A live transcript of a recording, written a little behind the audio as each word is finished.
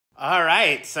All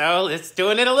right, so it's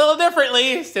doing it a little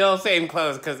differently. Still same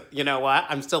clothes, because you know what?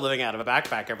 I'm still living out of a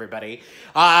backpack, everybody.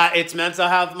 It's Mental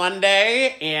Health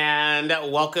Monday, and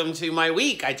welcome to my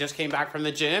week. I just came back from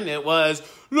the gym. It was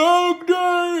long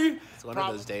day. It's one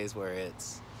of those days where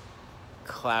it's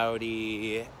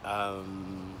cloudy,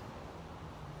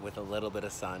 with a little bit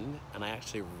of sun, and I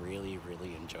actually really,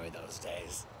 really enjoy those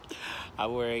days.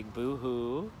 I'm wearing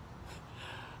Boohoo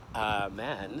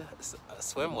men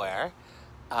swimwear.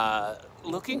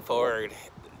 Looking forward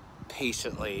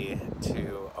patiently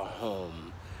to a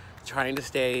home, trying to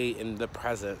stay in the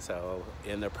present. So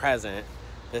in the present,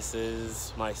 this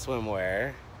is my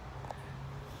swimwear.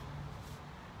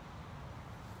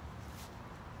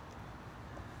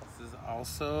 This is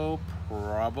also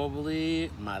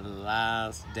probably my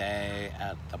last day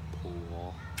at the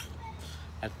pool.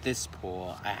 At this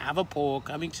pool. I have a pool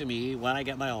coming to me when I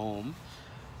get my home.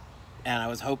 And I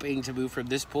was hoping to move from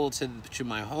this pool to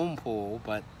my home pool,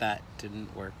 but that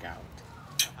didn't work out.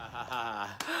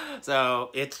 So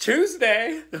it's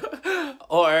Tuesday.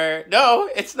 Or no,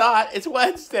 it's not. It's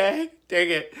Wednesday.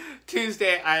 Dang it.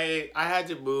 Tuesday, I had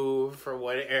to move from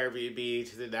one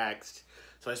Airbnb to the next.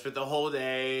 So I spent the whole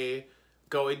day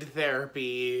going to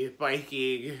therapy,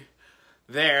 biking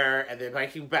there, and then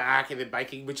biking back, and then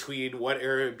biking between one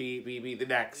Airbnb the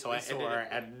next. So I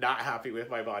am not happy with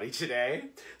my body today.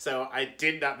 So I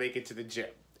did not make it to the gym.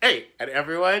 Hey, and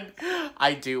everyone,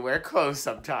 I do wear clothes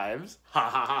sometimes. Ha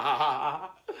ha ha ha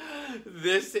ha.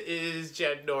 This is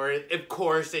Jen North. Of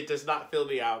course, it does not fill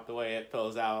me out the way it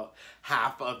fills out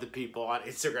half of the people on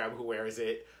Instagram who wears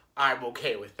it. I'm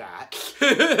okay with that.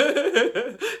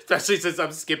 Especially since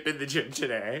I'm skipping the gym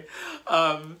today.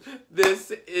 This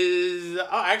is... Oh,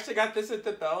 I actually got this at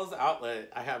the Bell's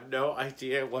Outlet. I have no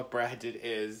idea what brand it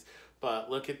is. But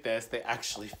look at this. They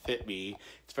actually fit me.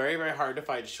 It's very, very hard to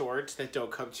find shorts that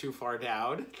don't come too far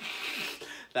down.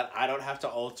 That I don't have to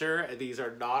alter. And these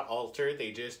are not altered.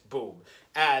 They just boom.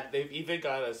 And they've even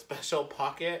got a special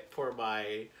pocket for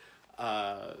my...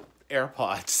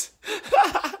 AirPods.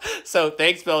 So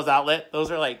thanks, Bill's Outlet.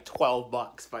 Those are like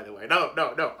 $12, by the way. No,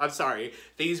 I'm sorry.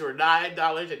 These were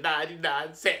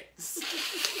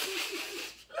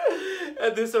 $9.99.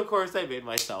 And this, of course, I made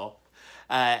myself.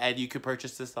 And you can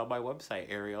purchase this on my website,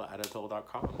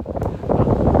 arieladatole.com.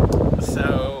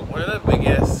 So one of the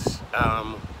biggest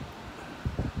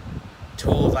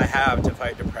tools I have to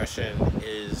fight depression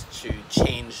is to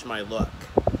change my look.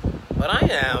 But I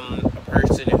am a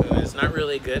person who is not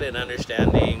really good at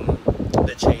understanding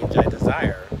the change I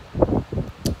desire.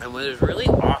 And what is really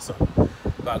awesome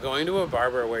about going to a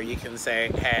barber where you can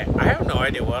say, hey, I have no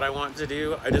idea what I want to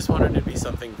do. I just want it to be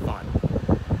something fun.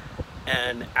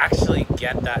 And actually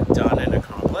get that done and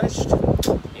accomplished,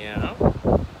 you know,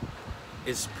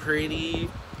 is pretty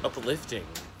uplifting.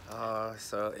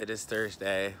 So it is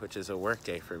Thursday, which is a work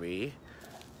day for me.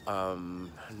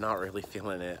 Not really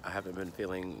feeling it. I haven't been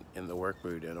feeling in the work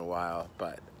mood in a while,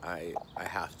 but I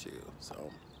have to, so,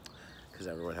 because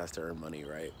everyone has to earn money,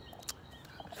 right?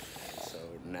 So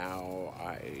now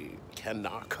I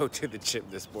cannot go to the gym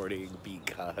this morning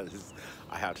because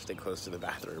I have to stay close to the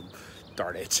bathroom.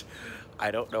 Darn it.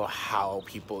 I don't know how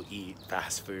people eat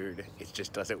fast food. It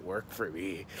just doesn't work for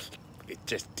me. It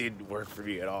just didn't work for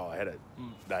me at all. I had a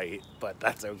night, but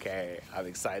that's okay. I'm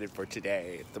excited for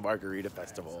today. It's the Margarita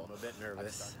Festival. I'm a bit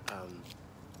nervous.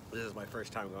 This is my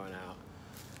first time going out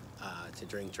to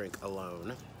drink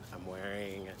alone. I'm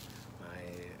wearing my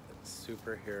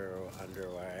superhero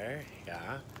underwear,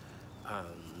 yeah,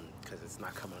 because it's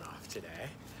not coming off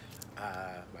today.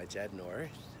 My Jen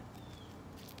North.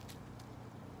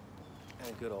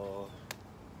 And good old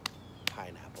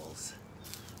pineapples.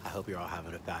 I hope you're all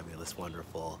having a fabulous,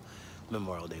 wonderful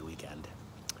Memorial Day weekend.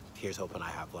 Here's hoping I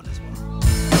have one as well.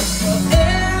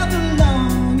 Forever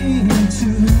longing to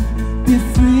be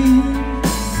free.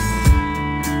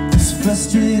 This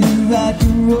frustrated rock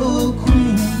and roll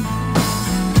queen.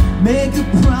 Make a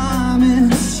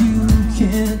promise you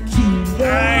can't keep.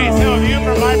 Alright, so view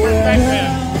from my perspective.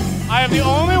 I am the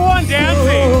only one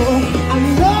dancing.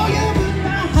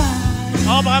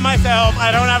 All by myself.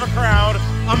 I don't have a crowd.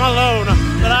 I'm alone,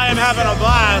 but I am having a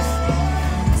blast.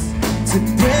 To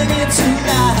bring it to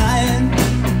light,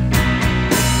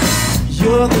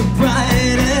 you're the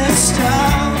brightest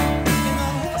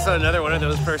star. So another one of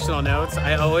those personal notes.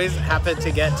 I always happen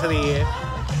to get to the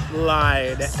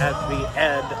line at the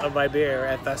end of my beer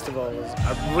at festivals.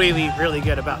 I'm really, really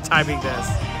good about timing this.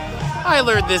 I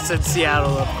learned this in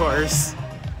Seattle, of course.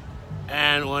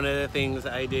 And one of the things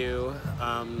I do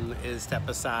is step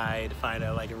aside, find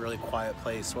a really quiet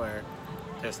place where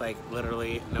there's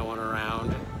literally no one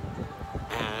around,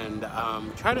 and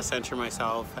try to center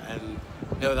myself and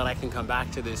know that I can come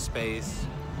back to this space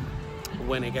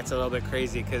when it gets a little bit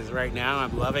crazy, because right now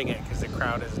I'm loving it because the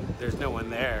crowd there's no one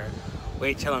there.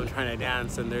 Wait till I'm trying to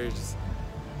dance and there's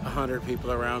 100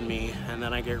 people around me, and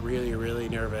then I get really, really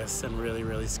nervous and really,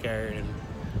 really scared, and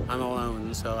I'm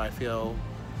alone, so I feel,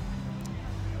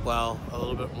 well, a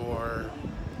little bit more,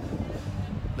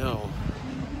 I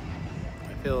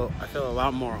feel a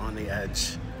lot more on the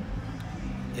edge.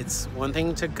 It's one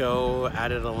thing to go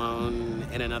at it alone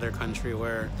in another country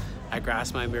where I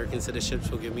grasp my American citizenship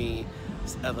will give me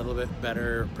a little bit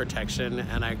better protection,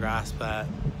 and I grasp that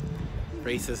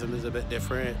racism is a bit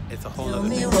different. It's a whole other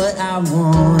thing. Tell me what I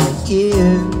wanna hear.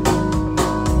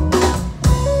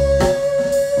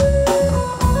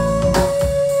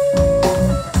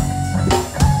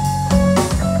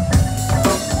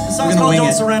 The song's called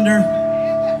Don't Surrender.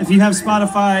 If you have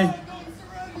Spotify,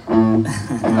 you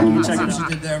can check it out. She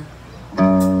did there.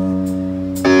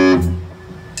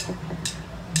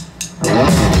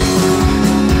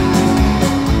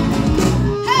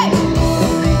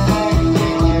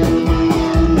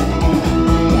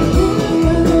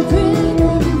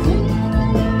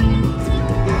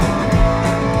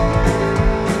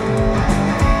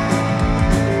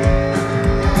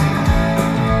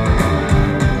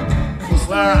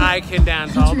 I can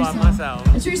dance all by myself.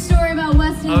 A true story about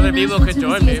West End. Other people could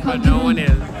join me, but no one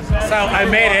is. So I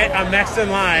made it. I'm next in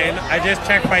line. I just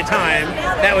checked my time.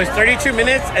 That was 32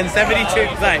 minutes and 32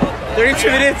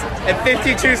 minutes and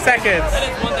 52 seconds. That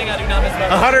is one thing I do not miss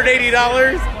about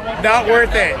 $180, not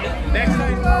worth it. Next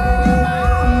time.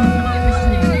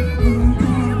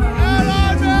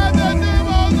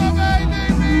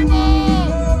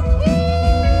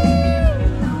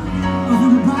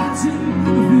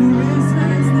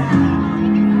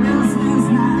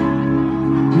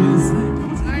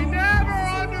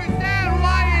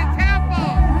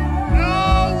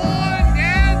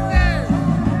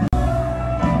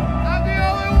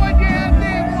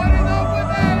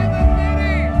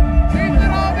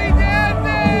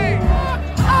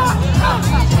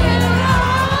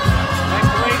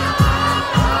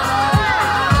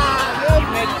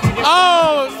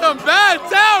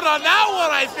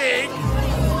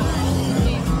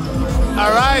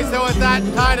 Alright, so it's that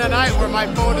kind of night where my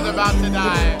phone is about to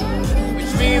die, which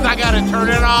means I gotta turn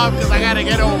it off because I gotta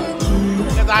get home,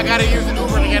 because I gotta use an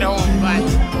Uber to get home. But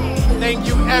thank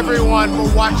you everyone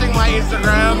for watching my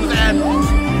Instagrams, and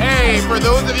hey, for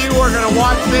those of you who are gonna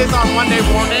watch this on Monday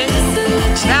morning,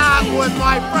 that was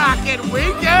my bracket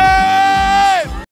weekend!